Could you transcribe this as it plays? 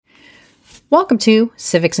Welcome to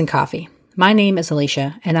Civics and Coffee. My name is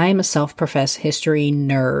Alicia, and I am a self-professed history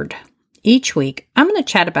nerd. Each week, I'm going to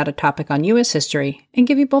chat about a topic on U.S. history and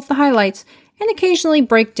give you both the highlights and occasionally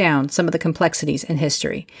break down some of the complexities in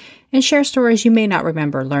history and share stories you may not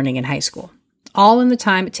remember learning in high school, all in the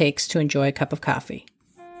time it takes to enjoy a cup of coffee.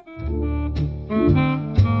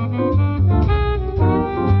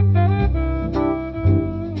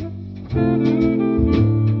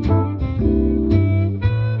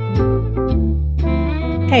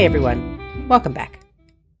 Hey everyone, welcome back.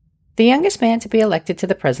 The youngest man to be elected to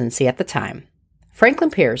the presidency at the time, Franklin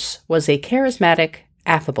Pierce was a charismatic,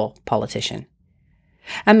 affable politician.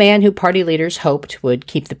 A man who party leaders hoped would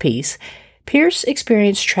keep the peace, Pierce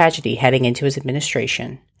experienced tragedy heading into his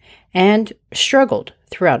administration and struggled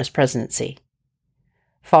throughout his presidency.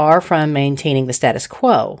 Far from maintaining the status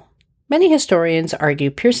quo, many historians argue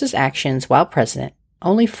Pierce's actions while president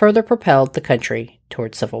only further propelled the country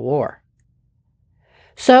toward civil war.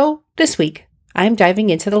 So, this week, I am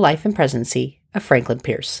diving into the life and presidency of Franklin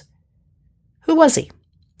Pierce. Who was he?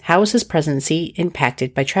 How was his presidency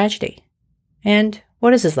impacted by tragedy? And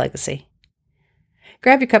what is his legacy?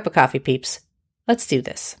 Grab your cup of coffee, peeps. Let's do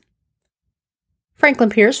this.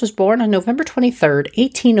 Franklin Pierce was born on November 23,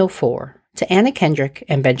 1804, to Anna Kendrick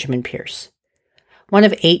and Benjamin Pierce. One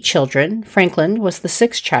of 8 children, Franklin was the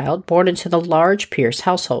 6th child born into the large Pierce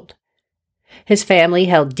household. His family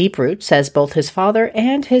held deep roots as both his father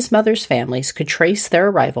and his mother's families could trace their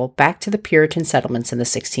arrival back to the Puritan settlements in the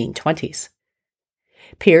 1620s.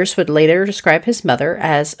 Pierce would later describe his mother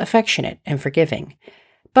as affectionate and forgiving,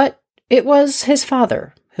 but it was his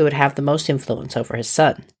father who would have the most influence over his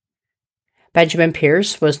son. Benjamin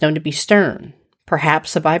Pierce was known to be stern,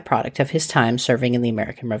 perhaps a byproduct of his time serving in the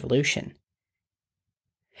American Revolution.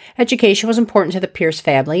 Education was important to the Pierce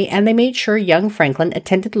family, and they made sure young Franklin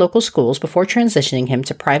attended local schools before transitioning him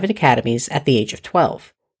to private academies at the age of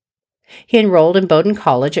 12. He enrolled in Bowdoin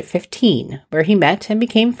College at 15, where he met and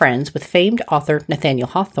became friends with famed author Nathaniel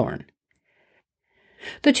Hawthorne.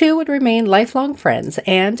 The two would remain lifelong friends,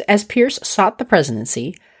 and as Pierce sought the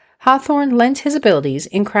presidency, Hawthorne lent his abilities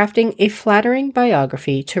in crafting a flattering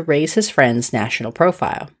biography to raise his friend's national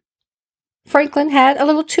profile. Franklin had a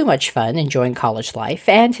little too much fun enjoying college life,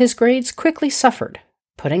 and his grades quickly suffered,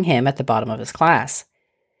 putting him at the bottom of his class.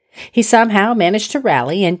 He somehow managed to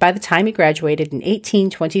rally, and by the time he graduated in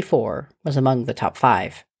 1824, was among the top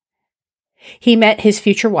 5. He met his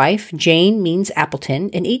future wife, Jane Means Appleton,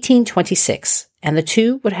 in 1826, and the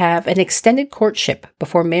two would have an extended courtship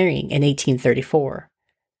before marrying in 1834.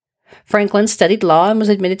 Franklin studied law and was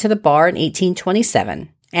admitted to the bar in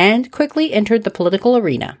 1827, and quickly entered the political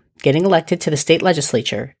arena, getting elected to the state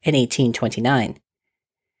legislature in 1829.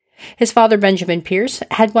 His father, Benjamin Pierce,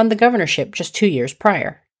 had won the governorship just 2 years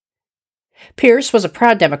prior. Pierce was a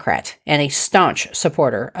proud Democrat and a staunch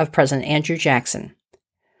supporter of President Andrew Jackson.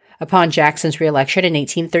 Upon Jackson's re-election in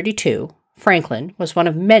 1832, Franklin was one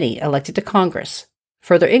of many elected to Congress,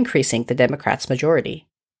 further increasing the Democrats' majority.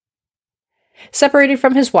 Separated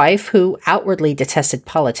from his wife, who outwardly detested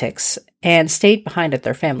politics and stayed behind at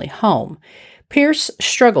their family home, Pierce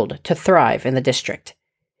struggled to thrive in the district.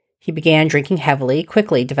 He began drinking heavily,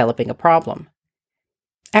 quickly developing a problem.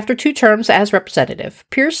 After 2 terms as representative,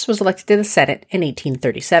 Pierce was elected to the Senate in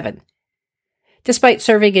 1837. Despite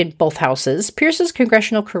serving in both houses, Pierce's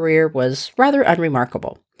congressional career was rather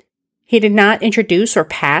unremarkable. He did not introduce or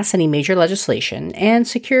pass any major legislation and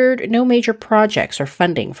secured no major projects or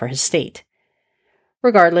funding for his state.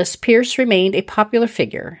 Regardless, Pierce remained a popular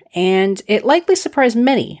figure, and it likely surprised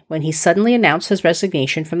many when he suddenly announced his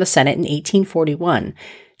resignation from the Senate in 1841,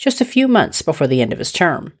 just a few months before the end of his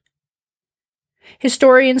term.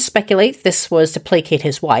 Historians speculate this was to placate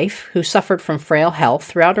his wife, who suffered from frail health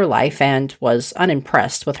throughout her life and was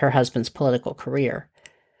unimpressed with her husband's political career.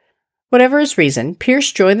 Whatever his reason,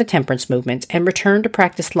 Pierce joined the temperance movement and returned to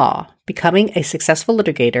practice law, becoming a successful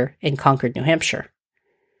litigator in Concord, New Hampshire.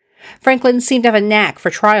 Franklin seemed to have a knack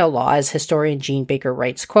for trial law, as historian Gene Baker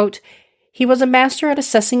writes, quote, "He was a master at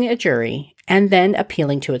assessing a jury and then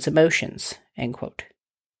appealing to its emotions," end quote.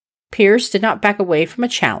 Pierce did not back away from a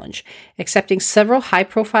challenge, accepting several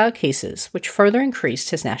high-profile cases which further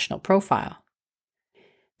increased his national profile.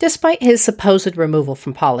 Despite his supposed removal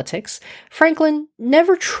from politics, Franklin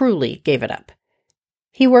never truly gave it up.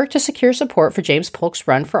 He worked to secure support for James Polk's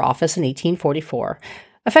run for office in 1844,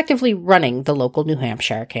 effectively running the local New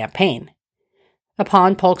Hampshire campaign.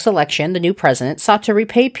 Upon Polk's election, the new president sought to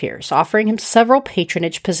repay Pierce, offering him several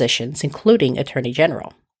patronage positions, including Attorney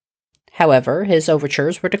General. However, his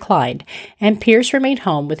overtures were declined, and Pierce remained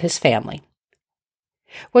home with his family.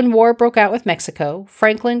 When war broke out with Mexico,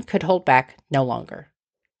 Franklin could hold back no longer.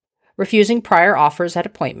 Refusing prior offers at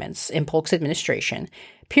appointments in Polk's administration,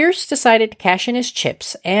 Pierce decided to cash in his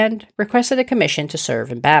chips and requested a commission to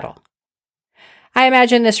serve in battle. I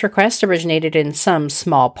imagine this request originated in some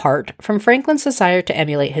small part from Franklin's desire to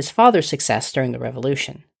emulate his father's success during the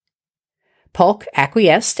Revolution. Polk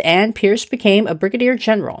acquiesced, and Pierce became a brigadier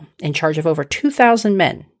general in charge of over 2,000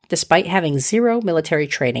 men, despite having zero military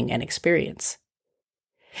training and experience.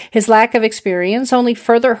 His lack of experience only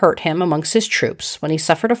further hurt him amongst his troops when he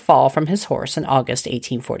suffered a fall from his horse in August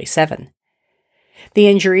 1847. The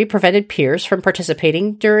injury prevented Pierce from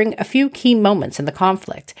participating during a few key moments in the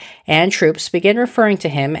conflict, and troops began referring to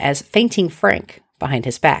him as Fainting Frank behind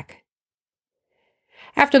his back.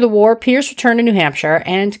 After the war, Pierce returned to New Hampshire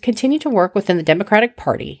and continued to work within the Democratic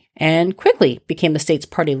Party, and quickly became the state's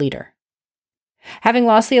party leader. Having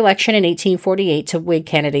lost the election in 1848 to Whig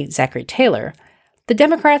candidate Zachary Taylor, the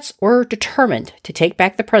Democrats were determined to take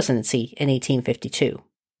back the presidency in 1852.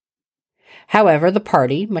 However, the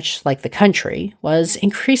party, much like the country, was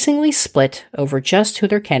increasingly split over just who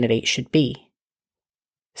their candidate should be.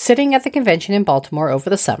 Sitting at the convention in Baltimore over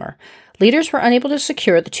the summer, leaders were unable to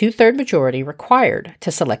secure the two-thirds majority required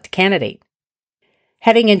to select a candidate.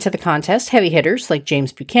 Heading into the contest, heavy hitters like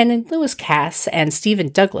James Buchanan, Lewis Cass, and Stephen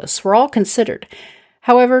Douglas were all considered.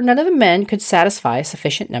 However, none of the men could satisfy a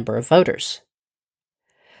sufficient number of voters.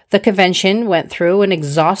 The convention went through an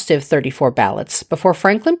exhaustive 34 ballots before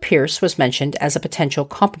Franklin Pierce was mentioned as a potential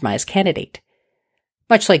compromise candidate.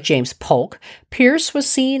 Much like James Polk, Pierce was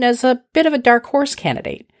seen as a bit of a dark horse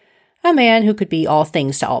candidate, a man who could be all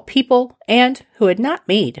things to all people and who had not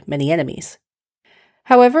made many enemies.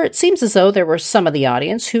 However, it seems as though there were some of the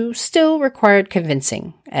audience who still required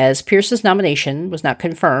convincing, as Pierce's nomination was not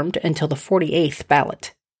confirmed until the 48th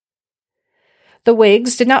ballot. The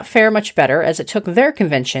Whigs did not fare much better, as it took their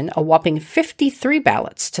convention a whopping 53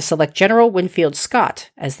 ballots to select General Winfield Scott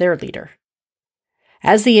as their leader.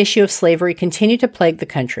 As the issue of slavery continued to plague the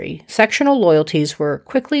country, sectional loyalties were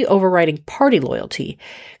quickly overriding party loyalty,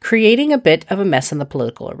 creating a bit of a mess in the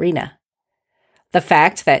political arena. The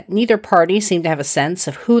fact that neither party seemed to have a sense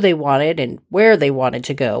of who they wanted and where they wanted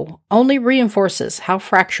to go only reinforces how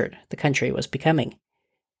fractured the country was becoming.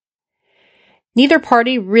 Neither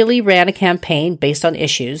party really ran a campaign based on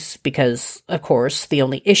issues because, of course, the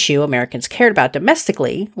only issue Americans cared about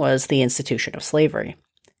domestically was the institution of slavery.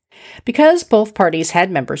 Because both parties had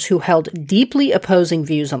members who held deeply opposing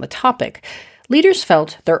views on the topic, leaders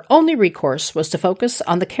felt their only recourse was to focus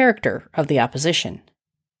on the character of the opposition.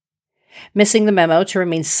 Missing the memo to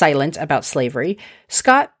remain silent about slavery,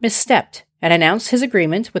 Scott misstepped and announced his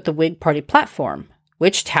agreement with the Whig Party platform,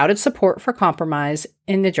 which touted support for compromise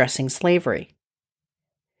in addressing slavery.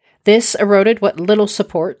 This eroded what little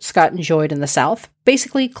support Scott enjoyed in the South,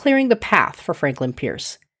 basically clearing the path for Franklin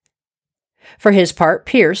Pierce. For his part,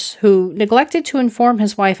 Pierce, who neglected to inform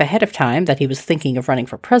his wife ahead of time that he was thinking of running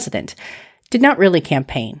for president, did not really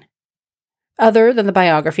campaign. Other than the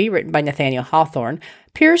biography written by Nathaniel Hawthorne,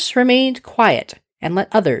 Pierce remained quiet and let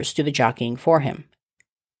others do the jockeying for him.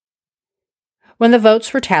 When the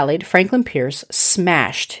votes were tallied, Franklin Pierce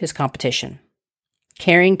smashed his competition.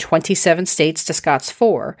 Carrying 27 states to Scott's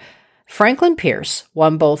 4, Franklin Pierce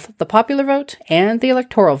won both the popular vote and the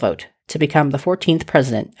electoral vote to become the 14th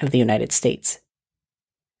President of the United States.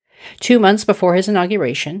 2 months before his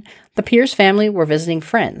inauguration, the Pierce family were visiting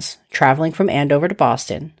friends, traveling from Andover to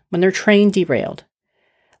Boston, when their train derailed.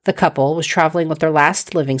 The couple was traveling with their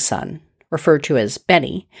last living son, referred to as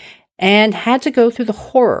Benny, and had to go through the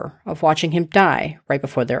horror of watching him die right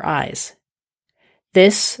before their eyes.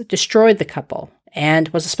 This destroyed the couple, and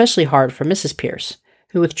was especially hard for Mrs. Pierce,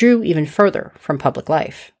 who withdrew even further from public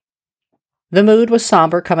life. The mood was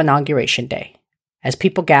somber come Inauguration Day. As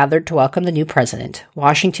people gathered to welcome the new president,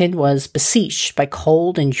 Washington was besieged by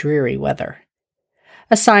cold and dreary weather.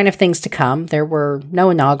 A sign of things to come, there were no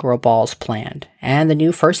inaugural balls planned, and the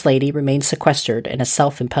new First Lady remained sequestered in a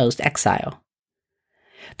self-imposed exile.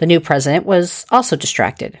 The new president was also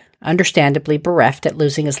distracted, understandably bereft at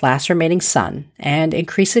losing his last remaining son, and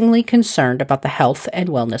increasingly concerned about the health and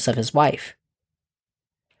wellness of his wife.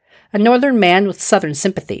 A Northern man with Southern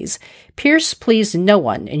sympathies, Pierce pleased no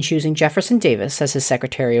one in choosing Jefferson Davis as his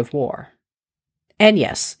Secretary of War. And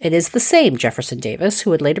yes, it is the same Jefferson Davis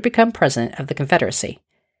who would later become President of the Confederacy.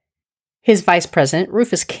 His Vice President,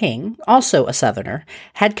 Rufus King, also a Southerner,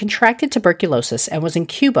 had contracted tuberculosis and was in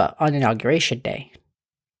Cuba on Inauguration Day.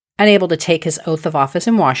 Unable to take his oath of office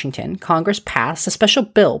in Washington, Congress passed a special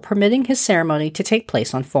bill permitting his ceremony to take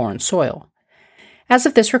place on foreign soil. As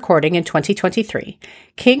of this recording in 2023,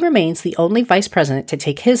 King remains the only vice president to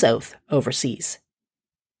take his oath overseas.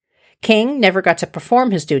 King never got to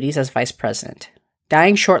perform his duties as vice president.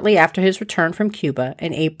 dying shortly after his return from Cuba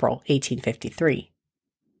in April 1853.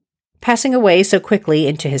 Passing away so quickly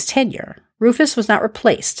into his tenure, Rufus was not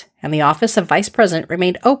replaced, and the office of vice president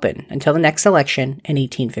remained open until the next election in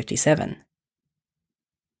 1857.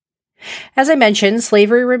 As I mentioned,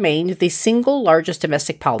 slavery remained the single largest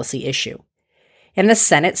domestic policy issue. In the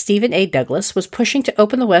Senate, Stephen A. Douglas was pushing to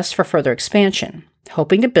open the West for further expansion,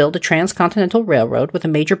 hoping to build a transcontinental railroad with a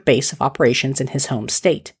major base of operations in his home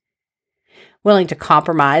state. Willing to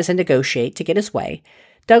compromise and negotiate to get his way,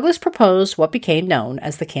 Douglas proposed what became known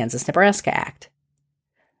as the Kansas-Nebraska Act.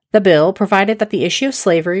 The bill provided that the issue of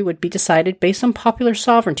slavery would be decided based on popular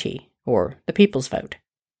sovereignty, or the people's vote.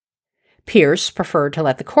 Pierce preferred to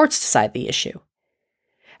let the courts decide the issue.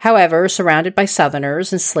 However, surrounded by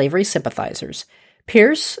Southerners and slavery sympathizers,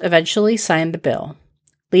 Pierce eventually signed the bill,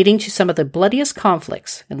 leading to some of the bloodiest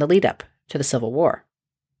conflicts in the lead-up to the Civil War.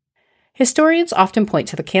 Historians often point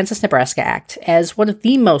to the Kansas-Nebraska Act as one of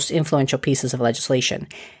the most influential pieces of legislation,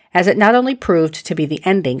 as it not only proved to be the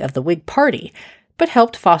ending of the Whig Party, but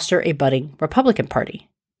helped foster a budding Republican Party.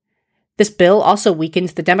 This bill also weakened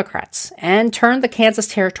the Democrats and turned the Kansas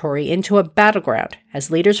Territory into a battleground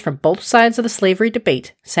as leaders from both sides of the slavery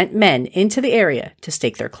debate sent men into the area to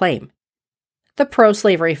stake their claim. The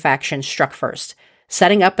pro-slavery faction struck first,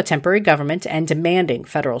 setting up a temporary government and demanding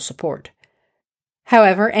federal support.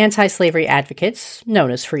 However, anti-slavery advocates,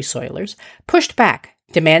 known as Free Soilers, pushed back,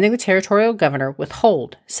 demanding the territorial governor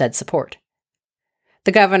withhold said support.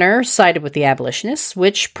 The governor sided with the abolitionists,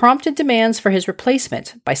 which prompted demands for his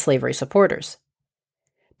replacement by slavery supporters.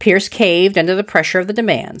 Pierce caved under the pressure of the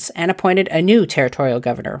demands and appointed a new territorial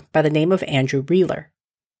governor by the name of Andrew Wheeler.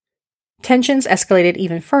 Tensions escalated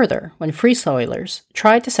even further when Free Soilers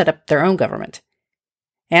tried to set up their own government.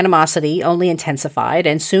 Animosity only intensified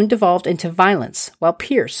and soon devolved into violence, while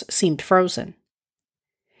Pierce seemed frozen.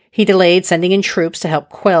 He delayed sending in troops to help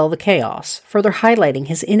quell the chaos, further highlighting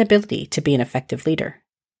his inability to be an effective leader.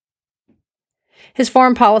 His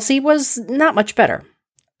foreign policy was not much better.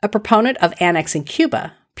 A proponent of annexing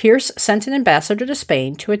Cuba, Pierce sent an ambassador to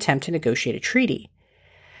Spain to attempt to negotiate a treaty.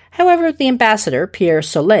 However, the ambassador, Pierre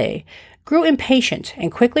Solé, grew impatient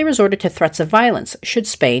and quickly resorted to threats of violence should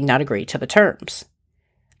Spain not agree to the terms.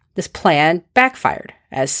 This plan backfired,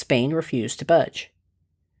 as Spain refused to budge.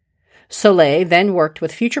 Solé then worked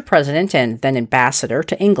with future president and then ambassador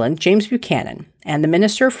to England James Buchanan and the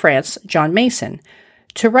Minister of France John Mason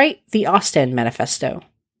to write the Ostend Manifesto.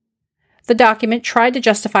 The document tried to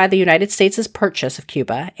justify the United States' purchase of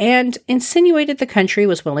Cuba and insinuated the country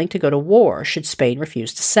was willing to go to war should Spain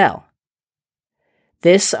refuse to sell.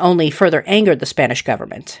 This only further angered the Spanish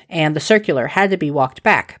government, and the circular had to be walked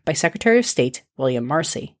back by Secretary of State William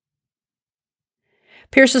Marcy.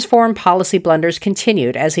 Pierce's foreign policy blunders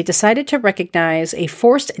continued as he decided to recognize a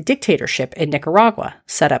forced dictatorship in Nicaragua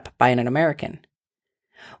set up by an American.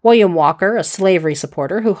 William Walker, a slavery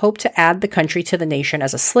supporter who hoped to add the country to the nation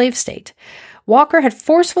as a slave state, Walker had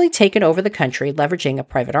forcefully taken over the country leveraging a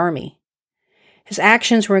private army. His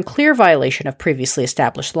actions were in clear violation of previously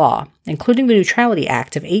established law, including the Neutrality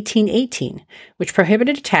Act of 1818, which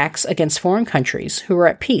prohibited attacks against foreign countries who were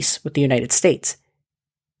at peace with the United States.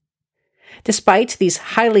 Despite these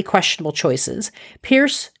highly questionable choices,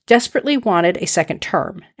 Pierce desperately wanted a second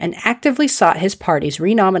term and actively sought his party's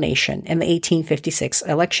renomination in the 1856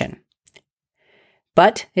 election.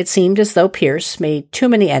 But it seemed as though Pierce made too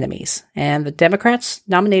many enemies, and the Democrats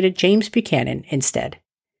nominated James Buchanan instead.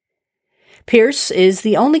 Pierce is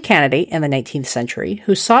the only candidate in the 19th century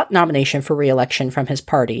who sought nomination for re-election from his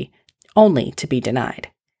party, only to be denied.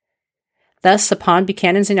 Thus, upon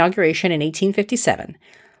Buchanan's inauguration in 1857,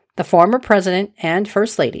 the former president and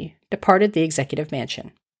First Lady departed the executive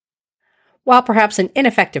mansion. While perhaps an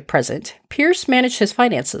ineffective president, Pierce managed his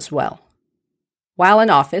finances well. While in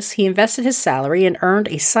office, he invested his salary and earned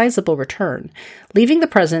a sizable return, leaving the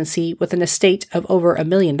presidency with an estate of over $1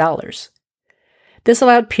 million. This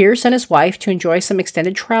allowed Pierce and his wife to enjoy some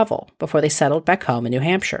extended travel before they settled back home in New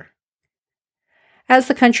Hampshire. As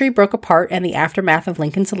the country broke apart in the aftermath of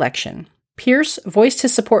Lincoln's election, Pierce voiced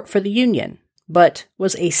his support for the Union, but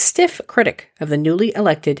was a stiff critic of the newly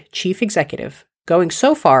elected chief executive, going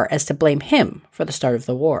so far as to blame him for the start of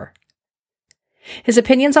the war. His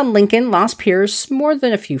opinions on Lincoln lost Pierce more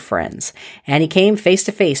than a few friends, and he came face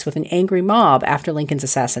to face with an angry mob after Lincoln's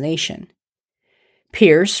assassination.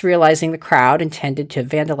 Pierce, realizing the crowd intended to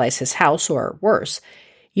vandalize his house or worse,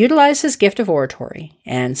 utilized his gift of oratory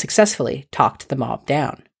and successfully talked the mob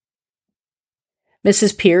down.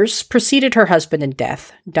 Mrs. Pierce preceded her husband in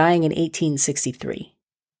death, dying in 1863.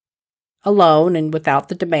 Alone and without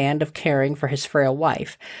the demand of caring for his frail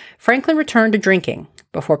wife, Franklin returned to drinking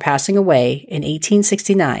before passing away in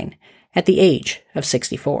 1869 at the age of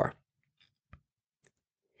 64.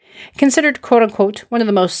 Considered, quote-unquote, one of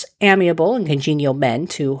the most amiable and congenial men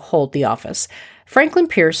to hold the office, Franklin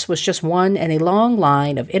Pierce was just one in a long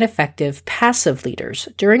line of ineffective, passive leaders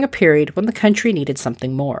during a period when the country needed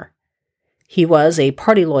something more. He was a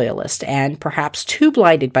party loyalist and perhaps too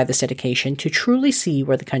blinded by this dedication to truly see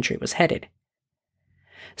where the country was headed.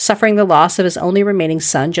 Suffering the loss of his only remaining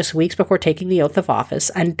son just weeks before taking the oath of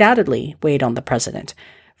office undoubtedly weighed on the president,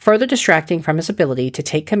 further distracting from his ability to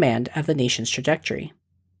take command of the nation's trajectory.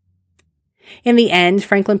 In the end,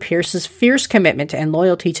 Franklin Pierce's fierce commitment and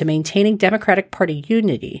loyalty to maintaining Democratic Party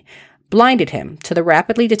unity blinded him to the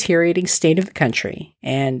rapidly deteriorating state of the country,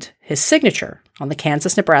 and his signature on the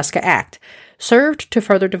Kansas-Nebraska Act served to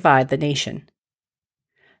further divide the nation.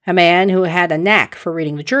 A man who had a knack for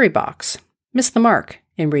reading the jury box missed the mark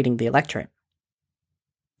in reading the electorate.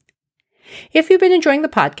 If you've been enjoying the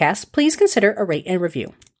podcast, please consider a rate and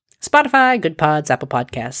review. Spotify, Good Pods, Apple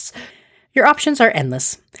Podcasts. Your options are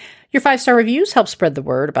endless. Your 5-star reviews help spread the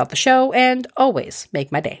word about the show and always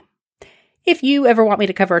make my day. If you ever want me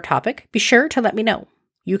to cover a topic, be sure to let me know.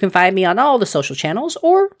 You can find me on all the social channels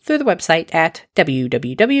or through the website at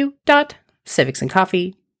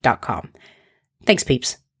www.civicsandcoffee.com. Thanks,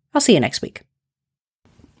 peeps. I'll see you next week.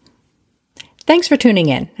 Thanks for tuning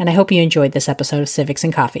in, and I hope you enjoyed this episode of Civics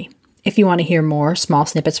and Coffee. If you want to hear more small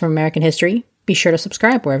snippets from American history, be sure to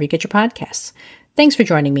subscribe wherever you get your podcasts. Thanks for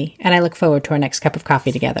joining me, and I look forward to our next cup of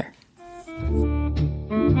coffee together.